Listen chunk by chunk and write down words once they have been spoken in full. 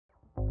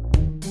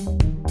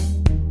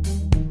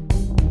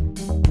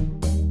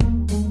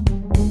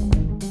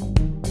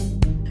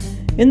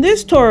In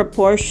this Torah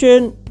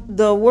portion,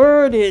 the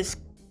word is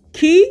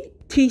ki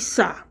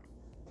tisa,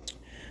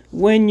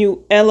 when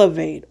you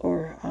elevate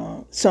or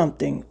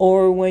something,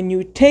 or when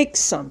you take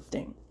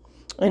something.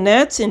 And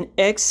that's in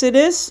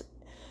Exodus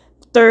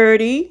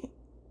 30,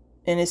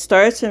 and it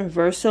starts in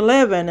verse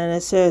 11, and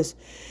it says,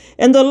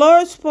 "And the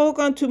Lord spoke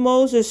unto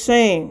Moses,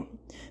 saying,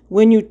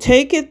 When you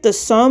taketh the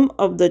sum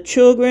of the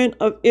children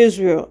of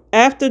Israel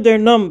after their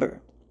number,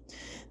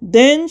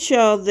 then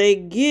shall they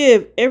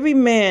give every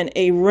man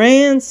a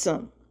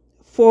ransom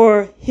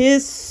for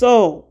his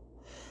soul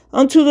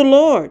unto the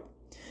Lord.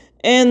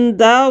 And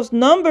thou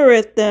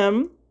numbereth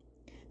them,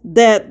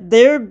 that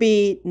there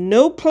be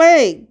no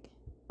plague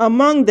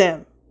among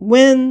them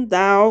when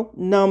thou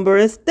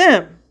numberest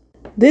them."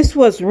 This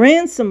was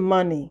ransom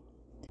money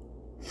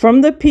from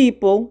the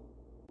people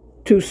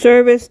to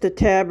service the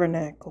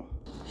tabernacle.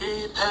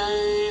 He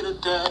paid a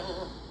debt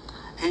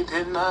he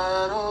did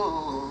not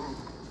owe.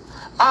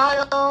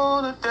 I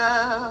owed a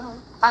debt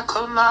I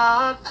could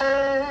not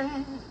pay.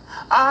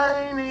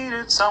 I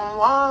needed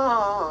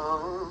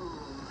someone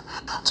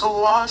to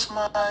wash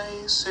my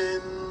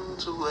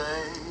sins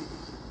away.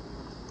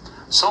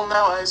 So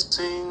now I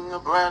sing a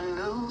brand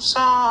new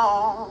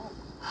song,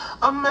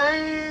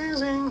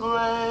 Amazing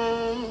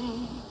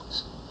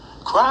Grace.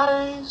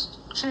 Christ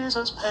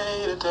Jesus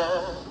paid a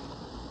debt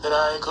that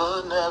I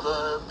could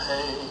never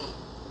pay.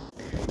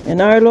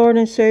 And our Lord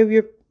and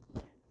Savior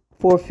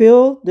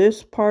fulfilled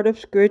this part of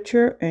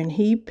Scripture, and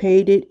He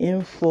paid it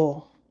in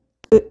full.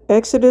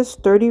 Exodus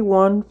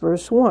 31,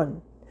 verse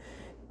 1,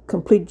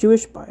 Complete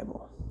Jewish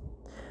Bible.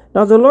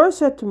 Now the Lord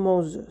said to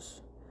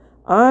Moses,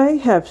 I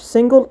have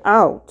singled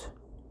out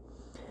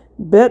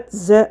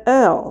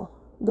Bezalel,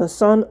 the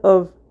son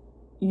of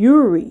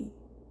Uri,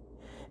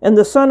 and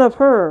the son of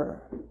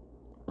Hur,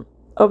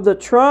 of the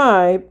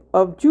tribe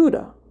of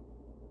Judah.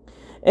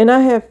 And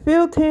I have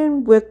filled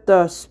him with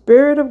the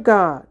Spirit of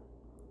God,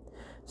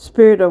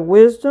 spirit of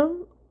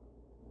wisdom,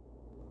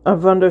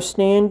 of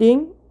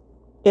understanding,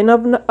 and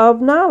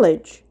of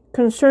knowledge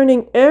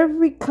concerning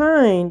every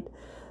kind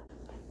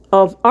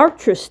of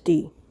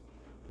artistry.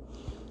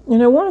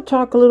 And I want to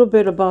talk a little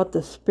bit about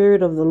the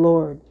Spirit of the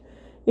Lord.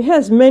 It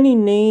has many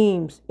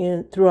names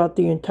throughout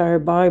the entire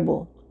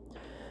Bible.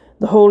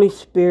 The Holy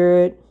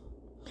Spirit.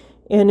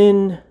 And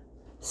in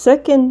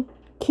 2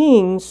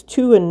 Kings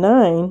 2 and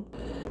 9,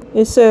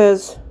 it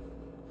says,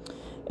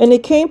 "And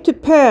it came to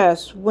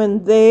pass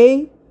when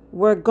they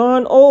were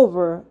gone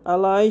over,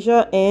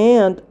 Elijah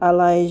and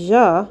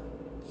Elijah,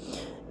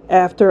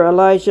 after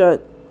Elijah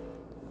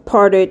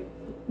parted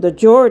the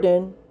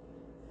Jordan,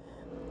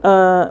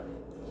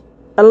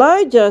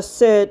 Elijah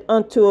said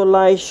unto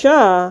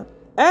Elisha,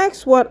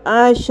 Ask what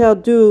I shall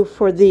do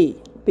for thee,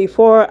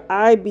 before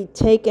I be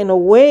taken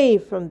away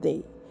from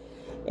thee.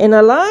 And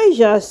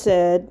Elijah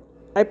said,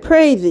 I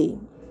pray thee,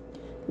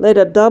 let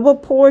a double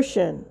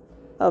portion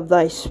of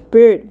thy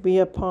spirit be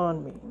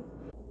upon me."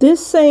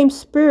 This same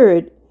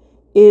spirit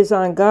is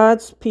on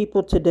God's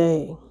people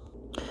today,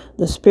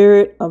 the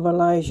spirit of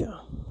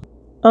Elijah.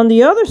 On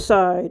the other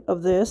side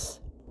of this,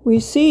 we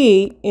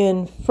see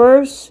in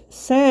 1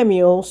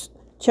 Samuel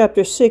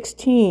chapter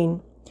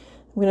 16,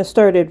 I'm going to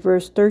start at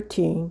verse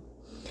 13,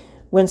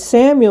 when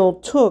Samuel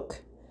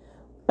took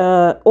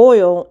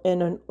oil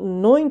and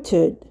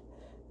anointed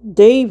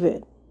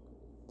David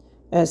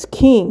as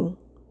king,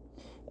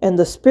 and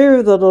the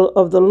Spirit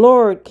of the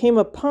Lord came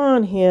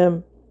upon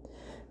him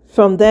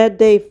from that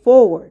day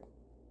forward.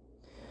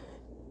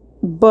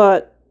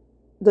 But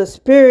the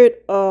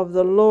Spirit of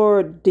the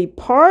Lord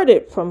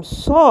departed from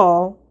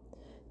Saul,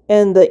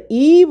 and the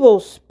evil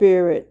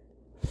spirit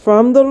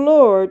from the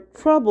Lord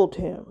troubled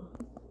him.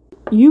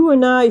 You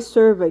and I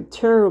serve a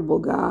terrible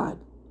God.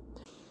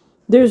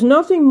 There's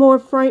nothing more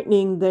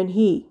frightening than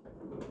He.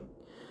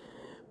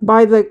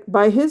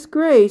 By His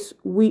grace,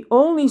 we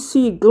only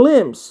see a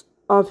glimpse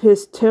of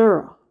His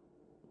terror.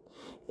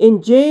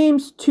 In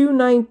James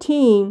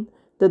 2:19,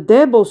 the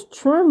devils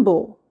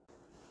tremble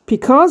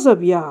because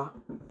of Yah.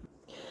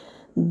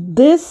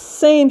 This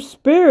same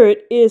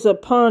spirit is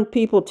upon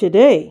people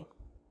today.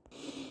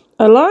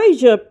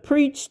 Elijah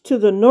preached to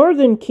the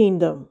northern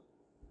kingdom.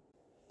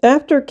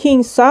 After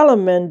King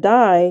Solomon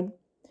died,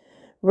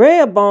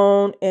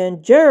 Rehoboam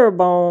and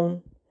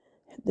Jeroboam,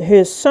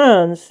 his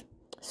sons,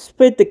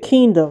 split the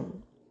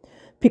kingdom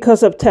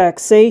because of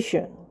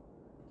taxation.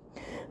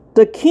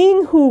 The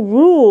king who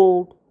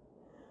ruled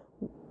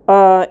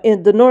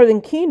in the northern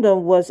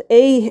kingdom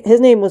his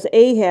name was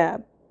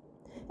Ahab,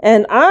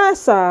 and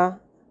Asa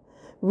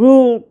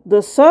ruled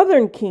the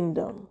southern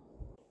kingdom.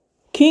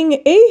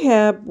 King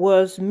Ahab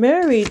was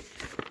married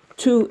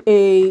to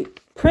a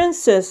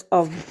princess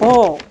of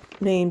Baal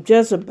named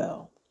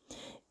Jezebel,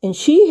 and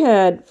she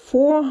had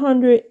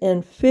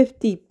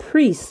 450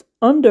 priests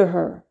under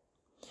her.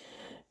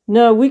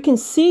 Now we can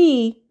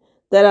see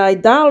that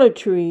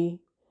idolatry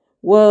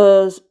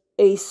was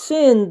a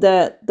sin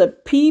that the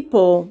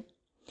people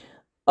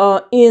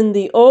in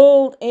the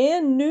Old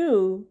and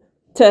New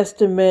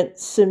Testament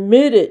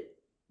submitted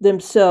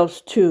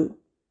themselves to.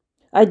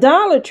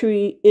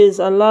 Idolatry is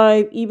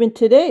alive even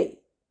today.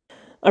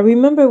 I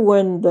remember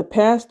when the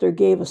pastor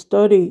gave a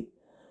study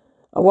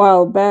a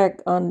while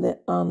back on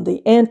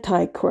the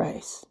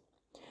Antichrist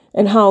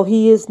and how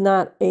he is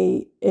not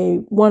a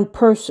one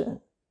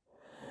person,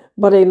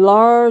 but a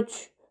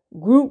large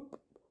group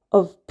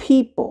of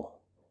people.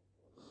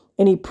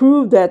 And he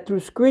proved that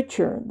through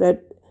scripture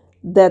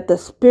that the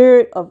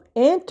spirit of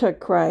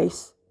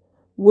Antichrist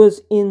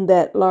was in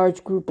that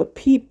large group of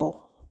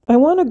people. I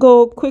want to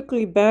go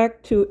quickly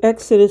back to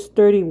Exodus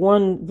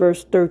 31,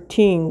 verse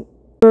 13,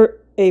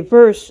 a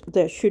verse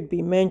that should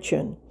be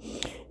mentioned.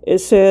 It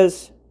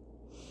says,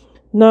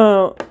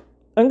 now,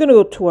 I'm going to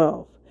go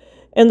 12.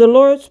 And the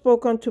Lord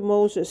spoke unto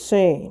Moses,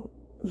 saying,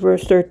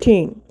 verse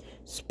 13,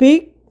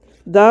 speak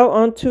thou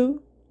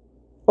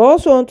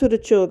also unto the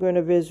children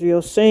of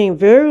Israel, saying,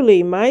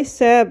 verily my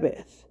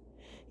Sabbath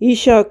ye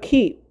shall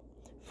keep,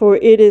 for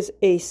it is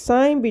a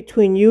sign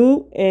between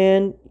you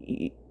and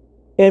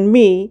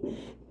me,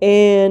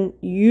 and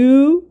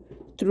you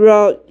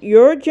throughout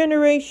your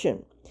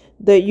generation,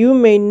 that you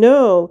may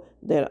know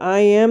that I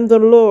am the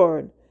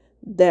Lord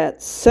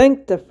that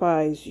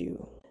sanctifies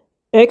you.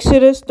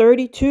 Exodus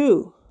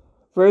 32,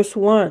 verse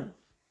 1.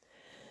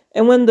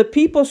 And when the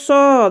people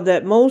saw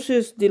that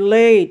Moses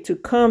delayed to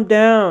come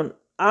down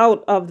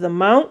out of the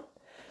mount,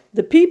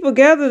 the people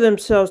gathered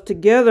themselves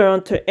together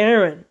unto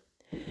Aaron,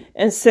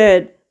 and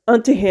said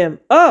unto him,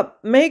 up,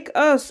 make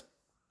us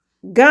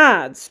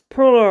gods,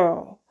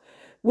 plural,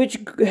 which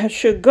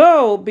should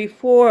go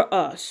before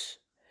us.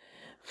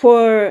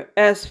 For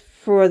as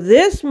for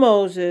this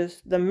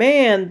Moses, the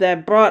man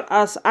that brought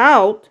us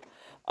out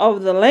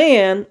of the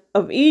land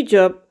of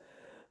Egypt,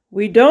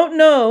 we don't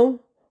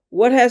know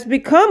what has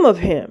become of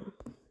him.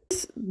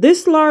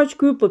 This large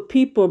group of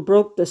people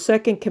broke the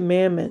second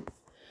commandment.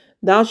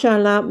 Thou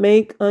shalt not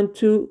make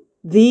unto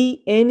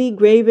thee any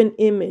graven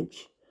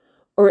image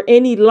or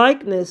any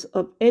likeness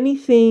of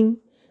anything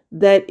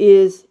that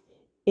is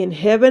in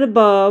heaven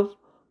above,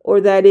 or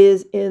that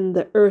is in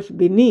the earth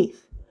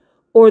beneath,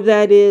 or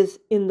that is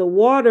in the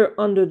water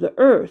under the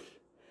earth.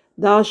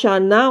 Thou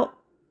shalt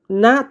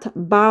not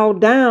bow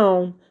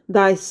down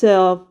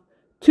thyself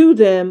to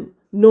them,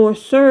 nor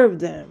serve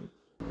them.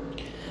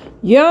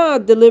 Yah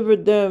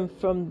delivered them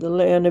from the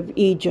land of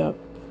Egypt.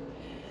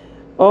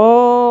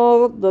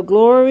 All the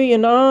glory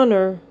and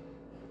honor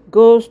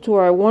goes to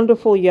our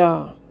wonderful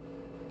Yah.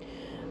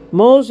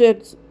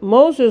 Moses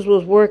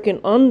was working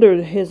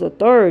under his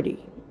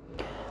authority.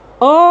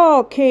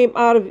 All came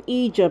out of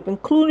Egypt,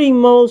 including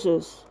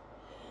Moses.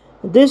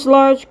 This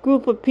large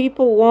group of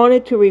people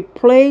wanted to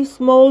replace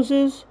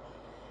Moses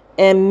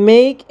and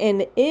make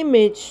an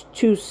image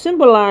to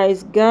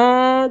symbolize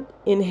God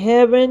in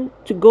heaven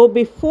to go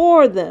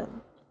before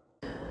them.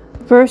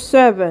 Verse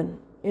 7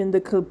 in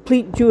the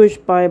complete Jewish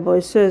Bible,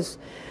 it says,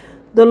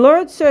 the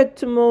Lord said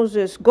to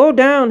Moses, go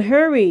down,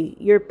 hurry,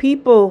 your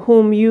people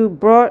whom you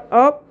brought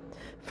up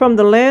from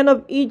the land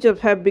of Egypt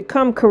have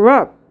become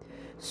corrupt.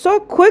 So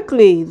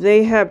quickly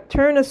they have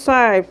turned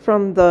aside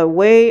from the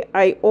way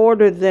I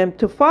ordered them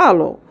to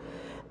follow.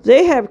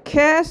 They have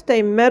cast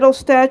a metal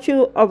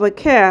statue of a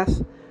calf,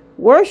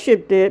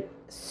 worshipped it,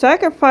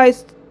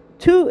 sacrificed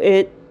to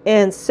it,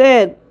 and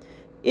said,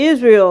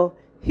 Israel,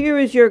 here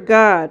is your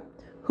God,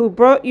 who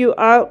brought you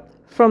out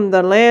from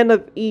the land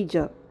of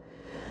Egypt.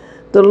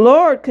 The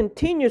Lord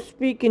continued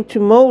speaking to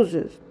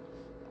Moses.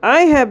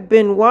 I have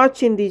been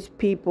watching these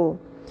people,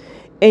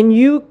 and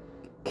you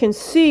can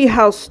see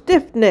how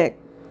stiff-necked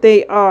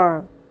they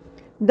are.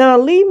 Now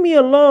leave me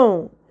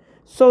alone,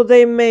 so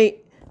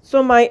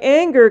my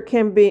anger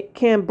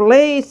can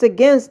blaze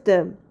against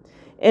them,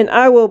 and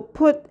I will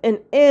put an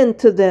end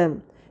to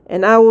them,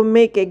 and I will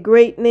make a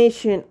great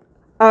nation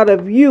out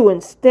of you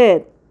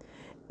instead.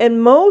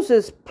 And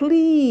Moses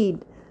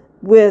pleaded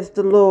with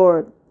the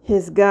Lord,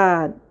 his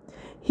God.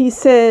 He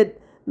said,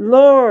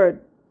 Lord,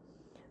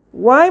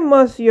 why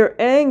must your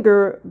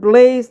anger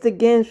blaze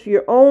against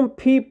your own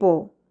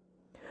people,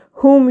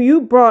 whom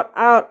you brought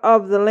out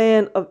of the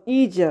land of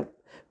Egypt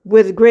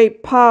with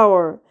great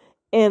power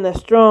and a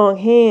strong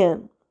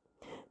hand?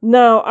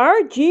 Now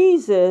our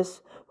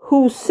Jesus,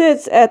 who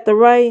sits at the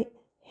right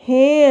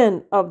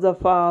hand of the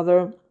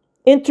Father,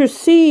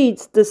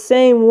 intercedes the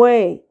same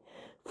way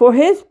for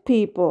his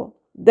people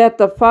that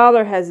the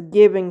Father has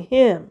given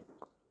him.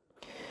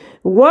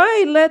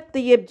 Why let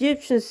the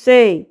Egyptians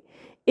say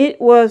it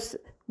was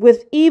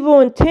with evil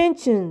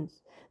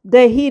intentions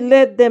that he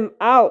led them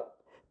out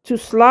to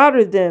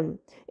slaughter them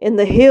in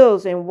the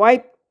hills and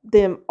wipe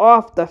them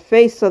off the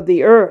face of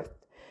the earth?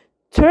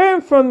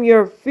 Turn from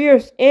your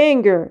fierce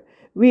anger.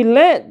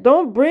 Relent.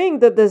 Don't bring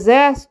the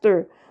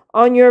disaster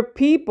on your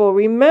people.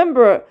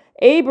 Remember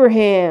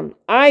Abraham,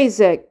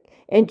 Isaac,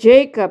 and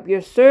Jacob,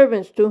 your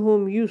servants, to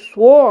whom you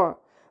swore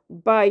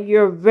by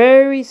your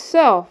very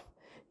self.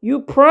 You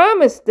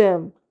promised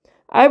them,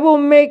 I will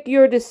make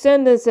your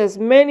descendants as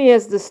many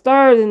as the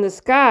stars in the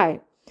sky,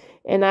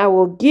 and I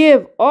will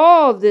give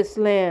all this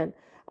land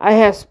I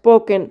have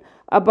spoken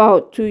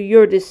about to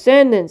your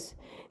descendants,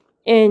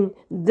 and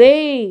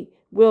they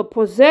will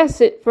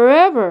possess it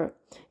forever.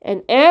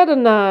 And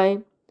Adonai,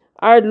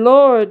 our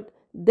Lord,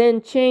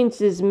 then changed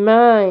his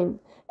mind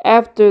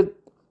about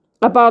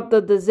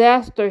the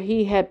disaster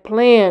he had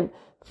planned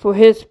for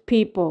his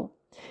people.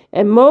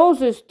 And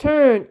Moses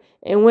turned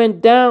and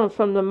went down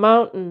from the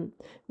mountain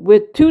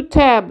with 2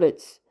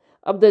 tablets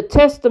of the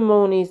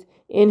testimonies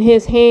in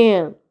his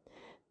hand,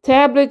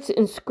 tablets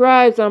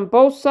inscribed on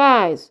both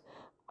sides,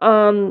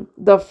 on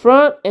the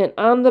front and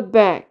on the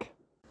back.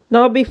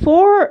 Now,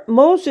 before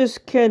Moses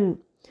can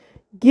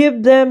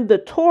give them the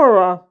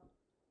Torah,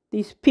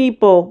 these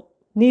people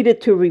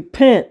needed to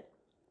repent.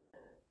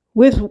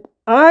 With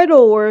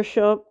idol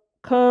worship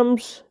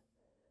comes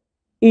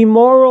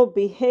immoral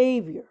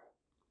behavior.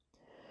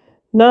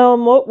 Now,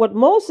 what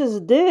Moses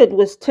did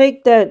was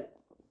take that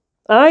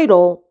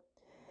idol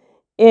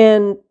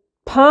and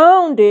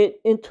pound it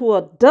into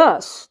a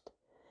dust.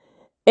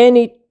 And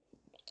he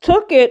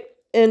took it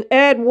and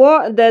add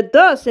water, that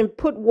dust, and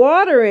put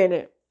water in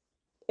it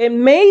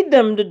and made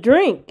them to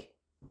drink.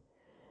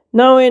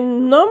 Now,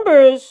 in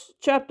Numbers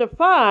chapter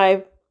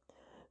 5,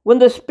 when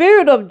the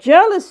spirit of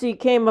jealousy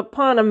came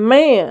upon a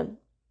man,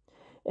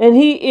 and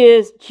he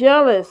is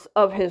jealous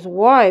of his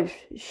wife,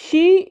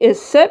 she is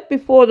set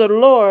before the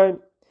Lord,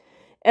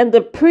 and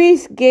the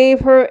priest gave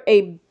her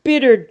a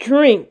bitter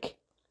drink,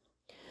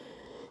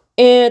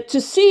 and to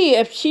see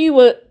if she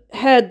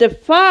had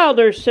defiled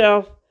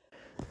herself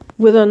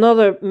with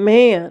another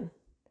man.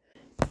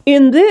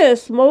 In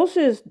this,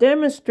 Moses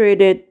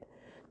demonstrated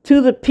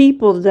to the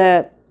people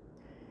that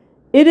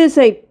it is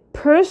a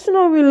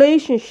personal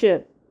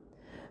relationship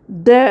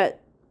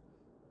that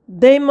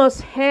they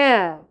must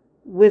have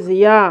with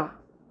Yah.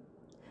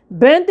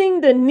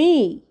 Bending the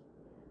knee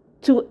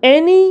to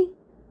any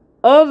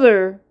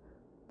other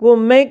will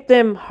make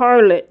them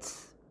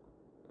harlots.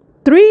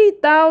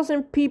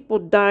 3,000 people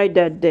died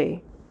that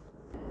day.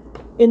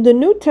 In the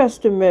New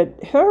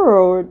Testament,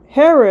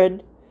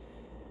 Herod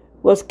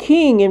was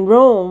king in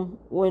Rome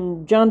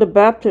when John the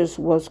Baptist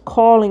was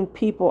calling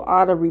people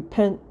out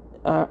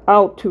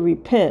to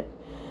repent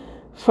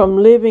from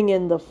living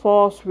in the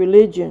false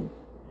religion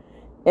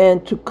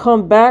and to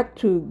come back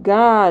to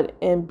God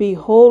and be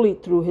holy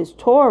through his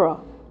Torah.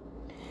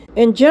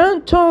 And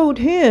John told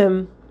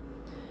him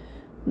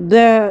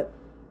that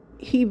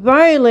he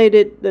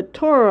violated the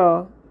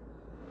Torah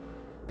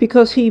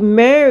because he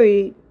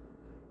married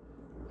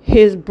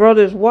his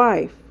brother's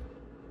wife,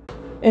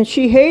 and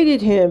she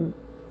hated him,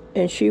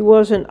 and she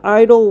was an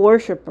idol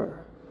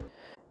worshiper.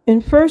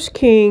 In 1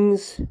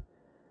 Kings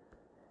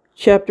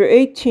chapter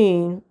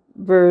 18,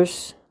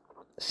 verse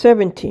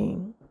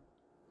 17,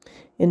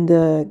 in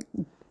the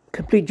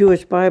Complete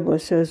Jewish Bible, it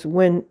says,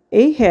 when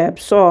Ahab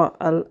saw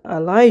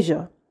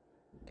Elijah,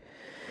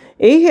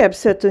 Ahab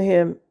said to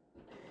him,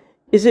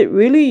 "Is it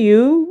really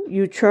you,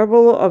 you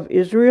trouble of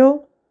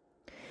Israel?"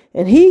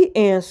 And he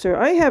answered,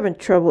 "I haven't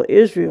troubled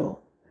Israel.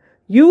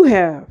 You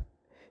have,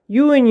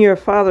 you and your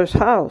father's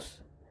house,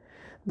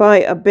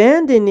 by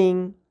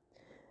abandoning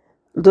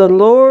the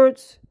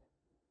Lord's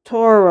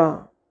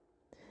Torah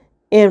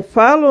and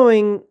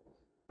following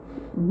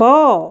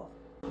Baal."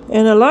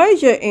 And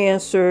Elijah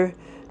answered,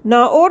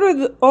 "Now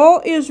order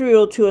all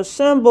Israel to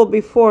assemble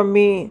before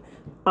me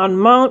on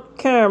Mount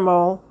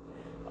Carmel,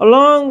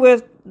 along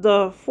with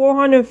the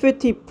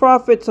 450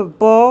 prophets of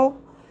Baal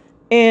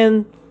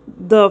and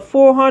the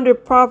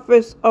 400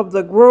 prophets of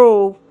the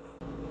grove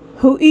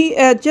who eat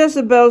at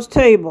Jezebel's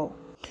table."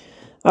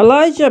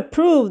 Elijah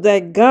proved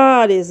that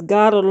God is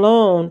God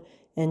alone,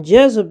 and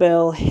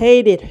Jezebel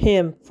hated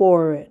him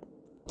for it.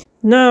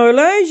 Now,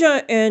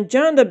 Elijah and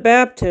John the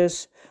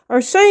Baptist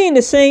are saying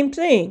the same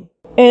thing.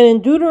 And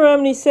in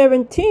Deuteronomy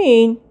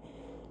 17,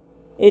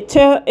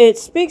 it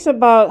speaks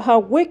about how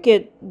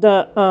wicked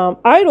the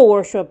idol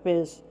worship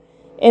is.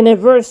 And in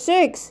verse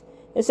 6,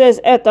 it says,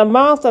 "At the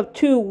mouth of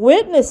 2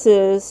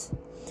 witnesses,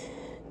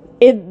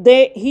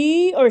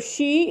 he or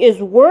she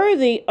is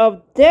worthy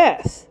of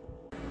death."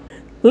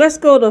 Let's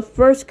go to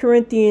 1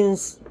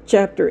 Corinthians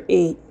chapter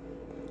 8.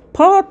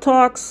 Paul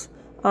talks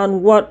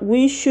on what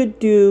we should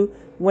do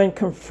when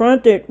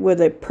confronted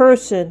with a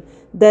person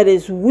that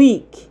is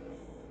weak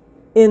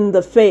in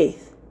the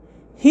faith.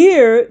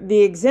 Here,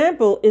 the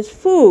example is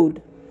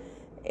food.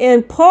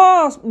 And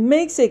Paul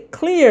makes it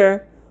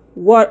clear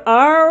what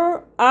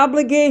our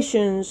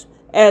obligations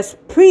as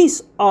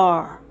priests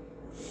are.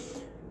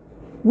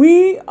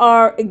 We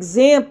are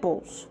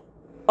examples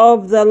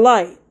of the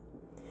light.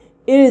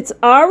 It's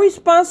our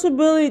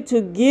responsibility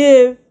to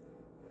give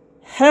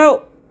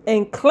help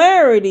and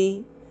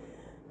clarity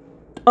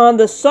on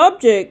the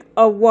subject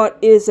of what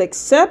is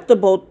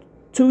acceptable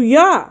to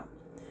Yah,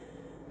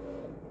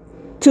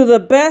 to the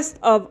best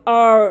of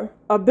our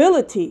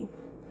ability.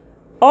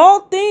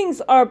 All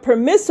things are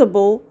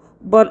permissible,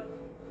 but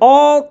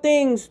all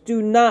things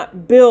do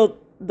not build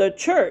the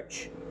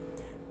church.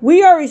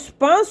 We are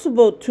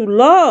responsible to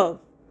love,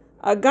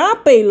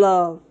 agape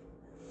love.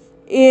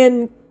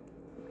 In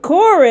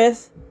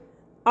Corinth,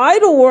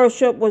 idol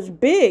worship was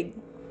big.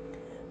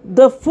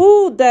 The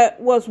food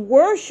that was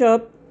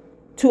worshipped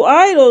to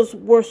idols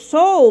were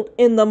sold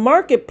in the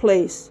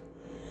marketplace.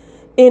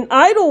 In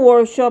idol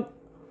worship,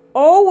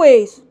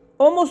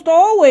 almost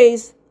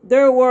always,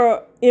 There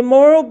were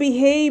immoral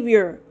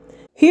behavior.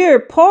 Here,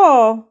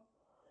 Paul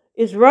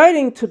is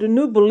writing to the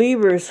new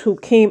believers who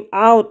came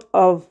out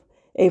of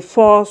a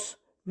false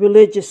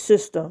religious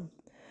system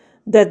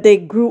that they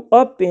grew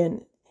up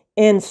in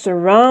and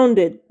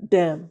surrounded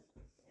them.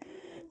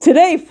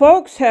 Today,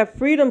 folks have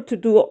freedom to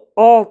do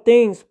all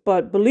things,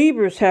 but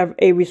believers have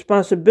a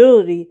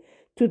responsibility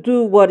to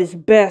do what is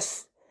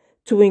best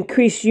to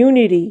increase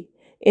unity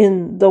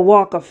in the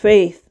walk of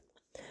faith.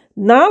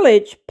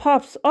 Knowledge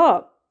pops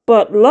up,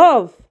 but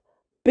love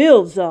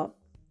builds up.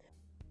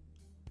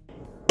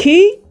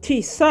 Ki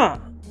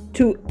tisa,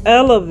 to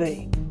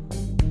elevate.